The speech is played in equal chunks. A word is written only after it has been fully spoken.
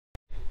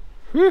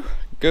Whew.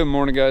 Good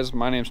morning, guys.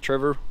 My name's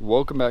Trevor.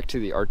 Welcome back to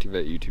the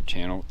Vette YouTube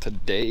channel.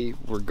 Today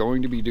we're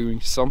going to be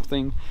doing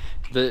something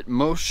that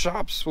most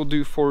shops will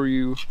do for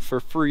you for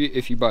free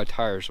if you buy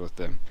tires with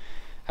them.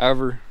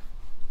 However,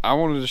 I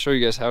wanted to show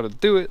you guys how to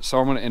do it, so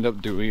I'm going to end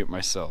up doing it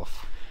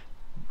myself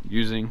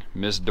using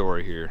Miss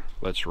Dory here.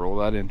 Let's roll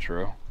that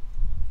intro.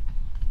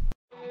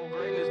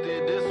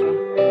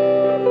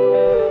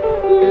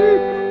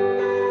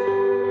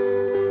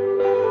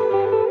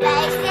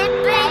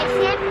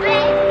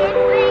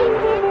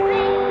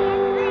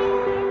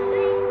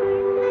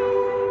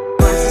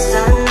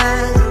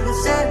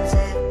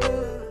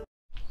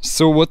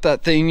 So what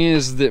that thing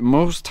is that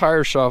most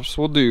tire shops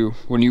will do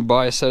when you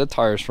buy a set of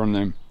tires from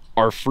them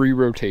are free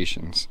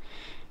rotations.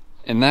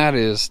 And that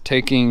is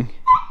taking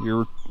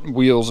your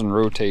wheels and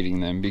rotating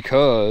them,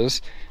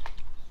 because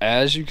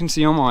as you can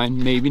see on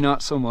mine, maybe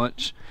not so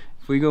much.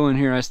 If we go in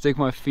here, I stick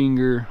my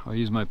finger, I'll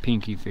use my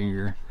pinky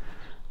finger,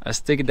 I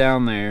stick it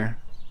down there,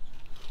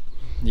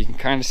 you can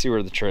kind of see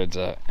where the tread's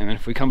at. And then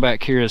if we come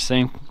back here, the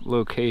same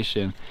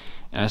location,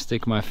 and I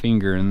stick my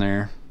finger in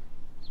there,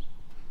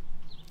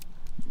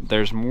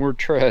 there's more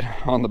tread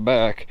on the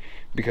back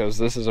because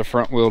this is a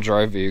front wheel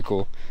drive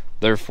vehicle.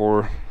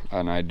 Therefore,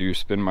 and I do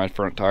spin my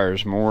front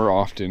tires more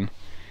often,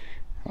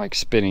 like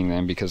spinning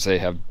them, because they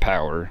have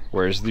power,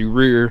 whereas the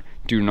rear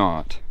do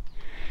not.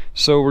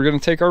 So we're going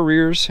to take our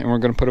rears and we're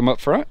going to put them up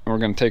front, and we're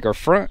going to take our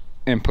front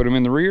and put them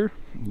in the rear.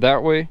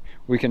 That way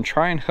we can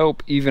try and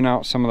help even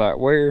out some of that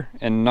wear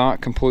and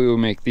not completely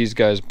make these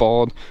guys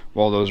bald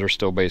while those are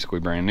still basically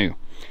brand new.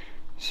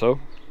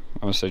 So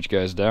I'm going to set you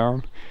guys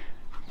down,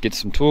 get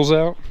some tools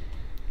out,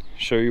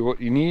 show you what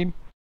you need.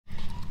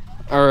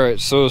 Alright,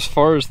 so as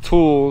far as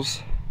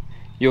tools,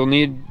 you'll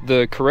need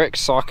the correct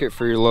socket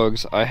for your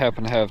lugs. I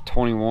happen to have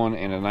 21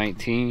 and a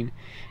 19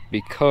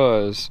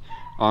 because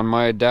on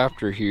my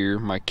adapter here,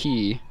 my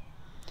key,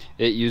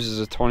 it uses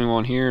a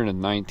 21 here and a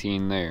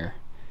 19 there.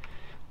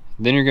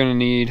 Then you're going to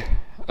need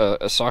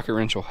a socket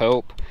wrench will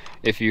help.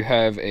 If you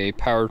have a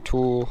power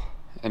tool,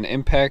 an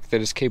impact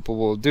that is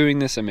capable of doing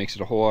this, it makes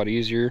it a whole lot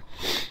easier.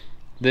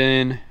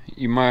 Then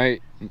you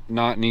might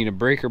not need a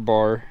breaker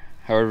bar.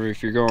 However,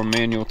 if you're going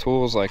manual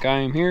tools like I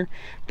am here,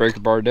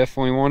 breaker bar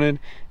definitely wanted.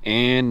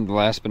 And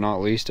last but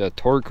not least, a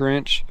torque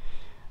wrench,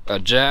 a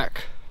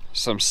jack,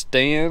 some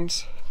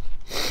stands,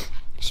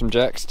 some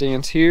jack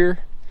stands here,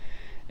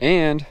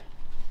 and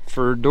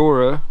for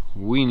DoTERRA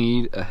we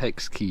need a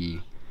hex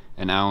key,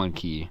 an Allen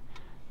key,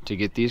 to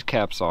get these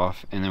caps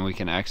off, and then we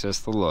can access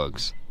the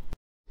lugs.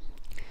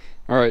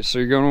 Alright, so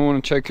you're going to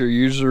want to check your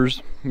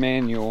user's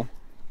manual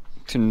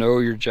to know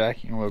your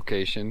jacking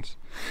locations.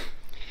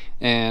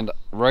 And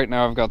right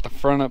now I've got the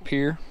front up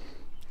here,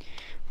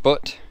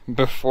 but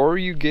before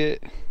you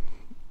get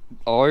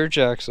all your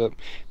jacks up,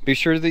 be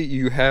sure that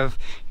you have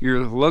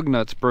your lug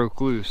nuts broke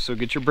loose. So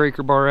get your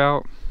breaker bar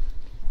out,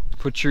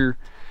 put your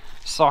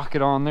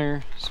socket on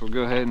there. So we'll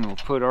go ahead and we'll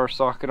put our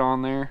socket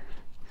on there,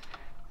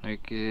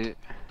 make it,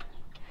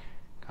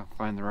 gotta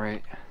find the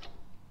right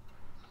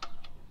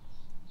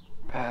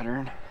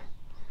pattern.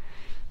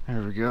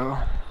 There we go.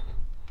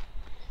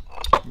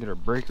 Get our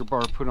breaker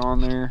bar put on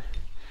there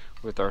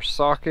with our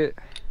socket.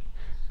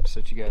 I'll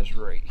set you guys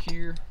right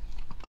here.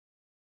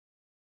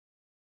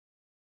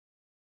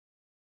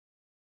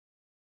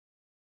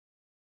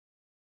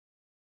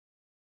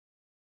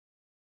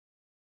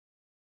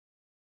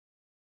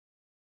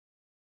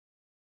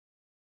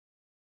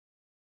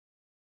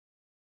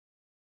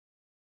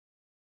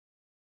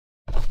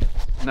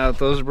 Now that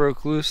those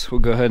broke loose, we'll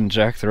go ahead and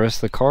jack the rest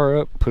of the car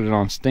up, put it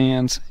on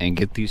stands, and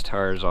get these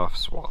tires off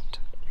swapped.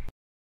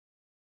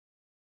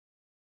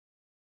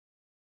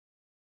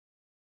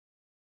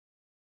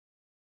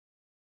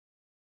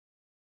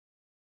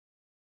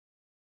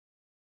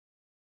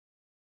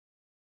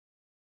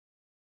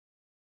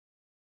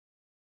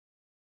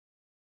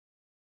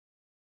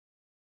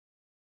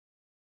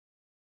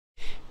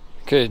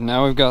 Okay,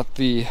 now we've got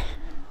the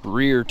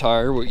rear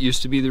tire, what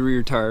used to be the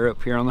rear tire,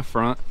 up here on the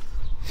front.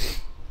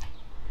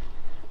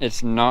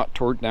 It's not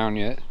torqued down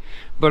yet,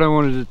 but I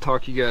wanted to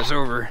talk you guys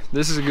over.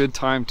 This is a good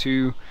time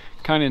to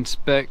kind of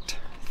inspect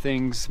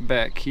things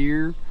back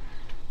here.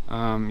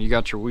 You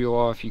got your wheel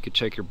off, you could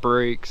check your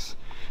brakes.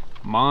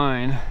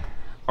 Mine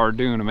are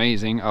doing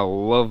amazing. I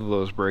love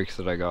those brakes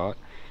that I got.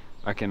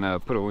 I can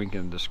put a link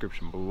in the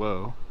description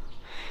below.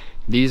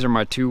 These are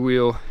my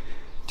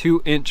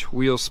 2-inch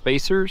wheel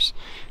spacers.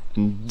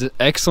 And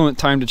excellent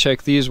time to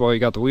check these while you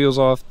got the wheels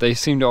off. They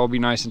seem to all be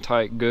nice and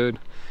tight, good.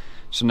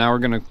 So now we're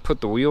going to put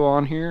the wheel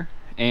on here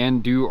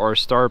and do our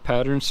star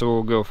pattern. So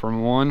we'll go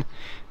from one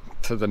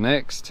to the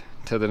next,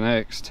 to the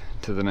next,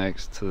 to the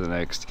next, to the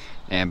next,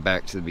 and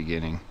back to the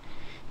beginning,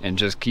 and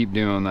just keep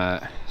doing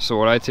that. So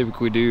what I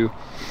typically do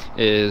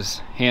is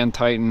hand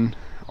tighten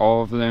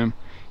all of them,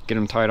 get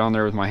them tight on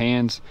there with my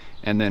hands,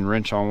 and then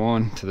wrench on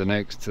one to the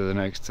next, to the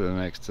next, to the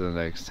next, to the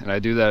next. And I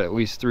do that at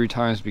least 3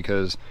 times,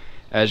 because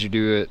as you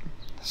do it,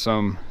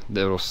 some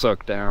that'll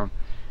suck down,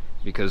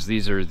 because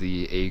these are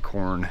the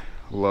acorn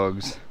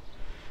lugs,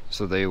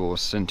 so they will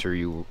center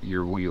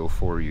your wheel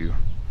for you.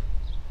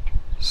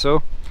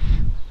 So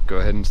go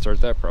ahead and start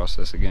that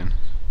process again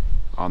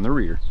on the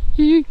rear.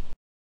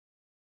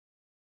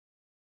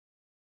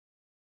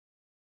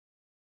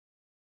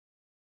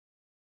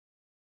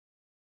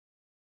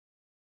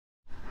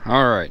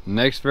 Alright,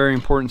 next very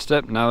important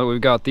step, now that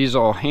we've got these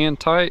all hand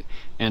tight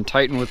and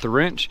tightened with the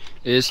wrench,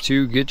 is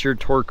to get your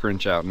torque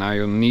wrench out. Now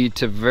you'll need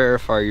to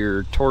verify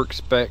your torque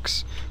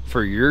specs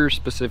for your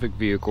specific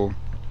vehicle.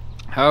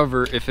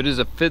 However, if it is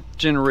a 5th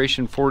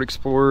generation Ford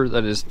Explorer,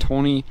 that is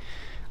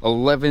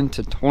 2011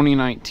 to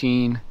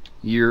 2019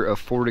 year of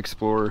Ford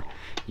Explorer,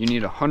 you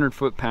need 100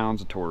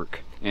 foot-pounds of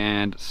torque.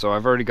 And so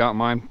I've already got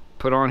mine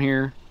put on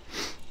here.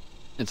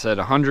 It's at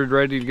 100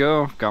 ready to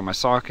go, got my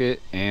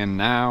socket, and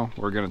now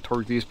we're gonna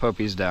torque these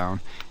puppies down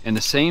in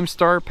the same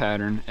star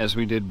pattern as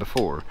we did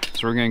before.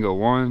 So we're gonna go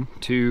 1,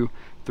 2,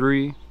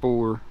 3,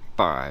 4,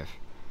 5.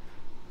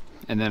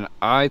 And then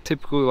I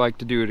typically like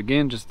to do it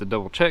again just to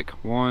double check.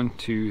 1,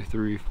 2,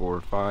 3,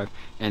 4, 5,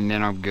 and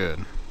then I'm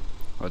good.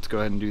 Let's go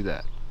ahead and do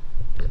that.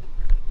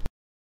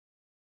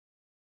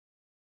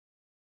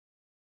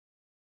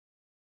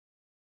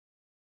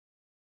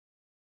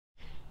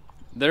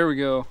 There we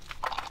go.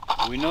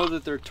 We know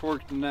that they're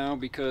torqued now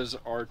because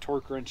our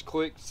torque wrench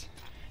clicks.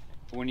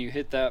 When you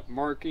hit that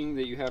marking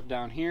that you have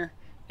down here,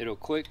 it'll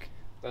click.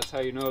 That's how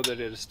you know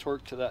that it is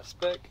torqued to that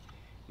spec.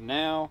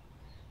 Now,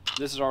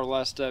 this is our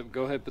last step.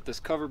 Go ahead and put this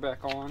cover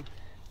back on.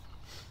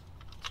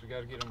 We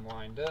got to get them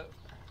lined up.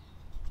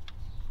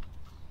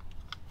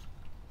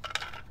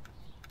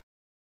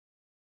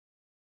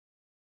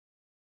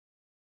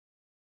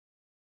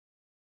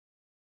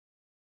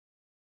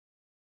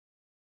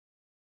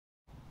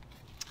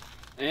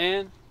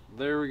 And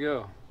there we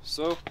go.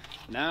 So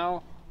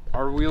now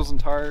our wheels and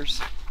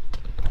tires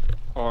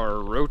are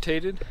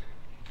rotated.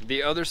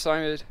 The other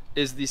side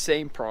is the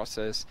same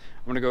process.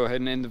 I'm gonna go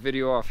ahead and end the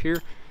video off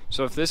here.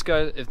 So if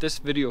this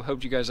video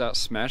helped you guys out,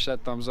 smash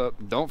that thumbs up.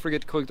 Don't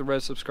forget to click the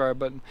red subscribe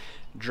button.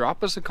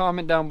 Drop us a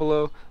comment down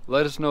below.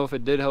 Let us know if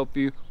it did help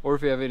you, or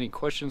if you have any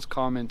questions,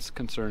 comments,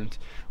 concerns.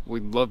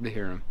 We'd love to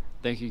hear them.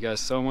 Thank you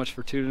guys so much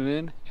for tuning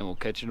in, and we'll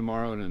catch you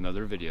tomorrow in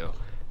another video.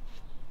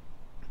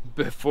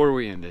 Before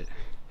we end it,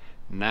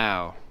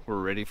 now we're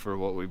ready for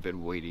what we've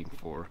been waiting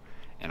for,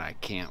 and I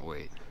can't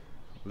wait.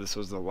 This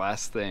was the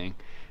last thing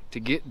to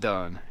get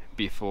done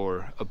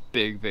before a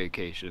big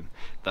vacation.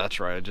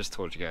 That's right, I just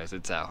told you guys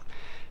it's out.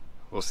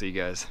 We'll see you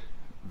guys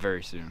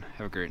very soon.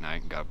 Have a great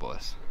night and God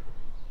bless.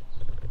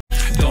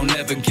 Don't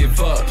ever give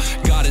up,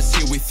 God is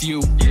here with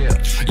you.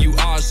 You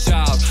are a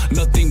child,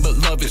 nothing but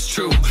love is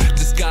true.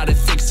 Just gotta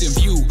fix your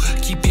view,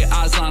 keep your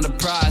eyes on the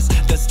prize.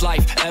 That's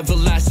life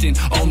everlasting,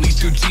 only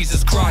through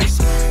Jesus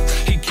Christ.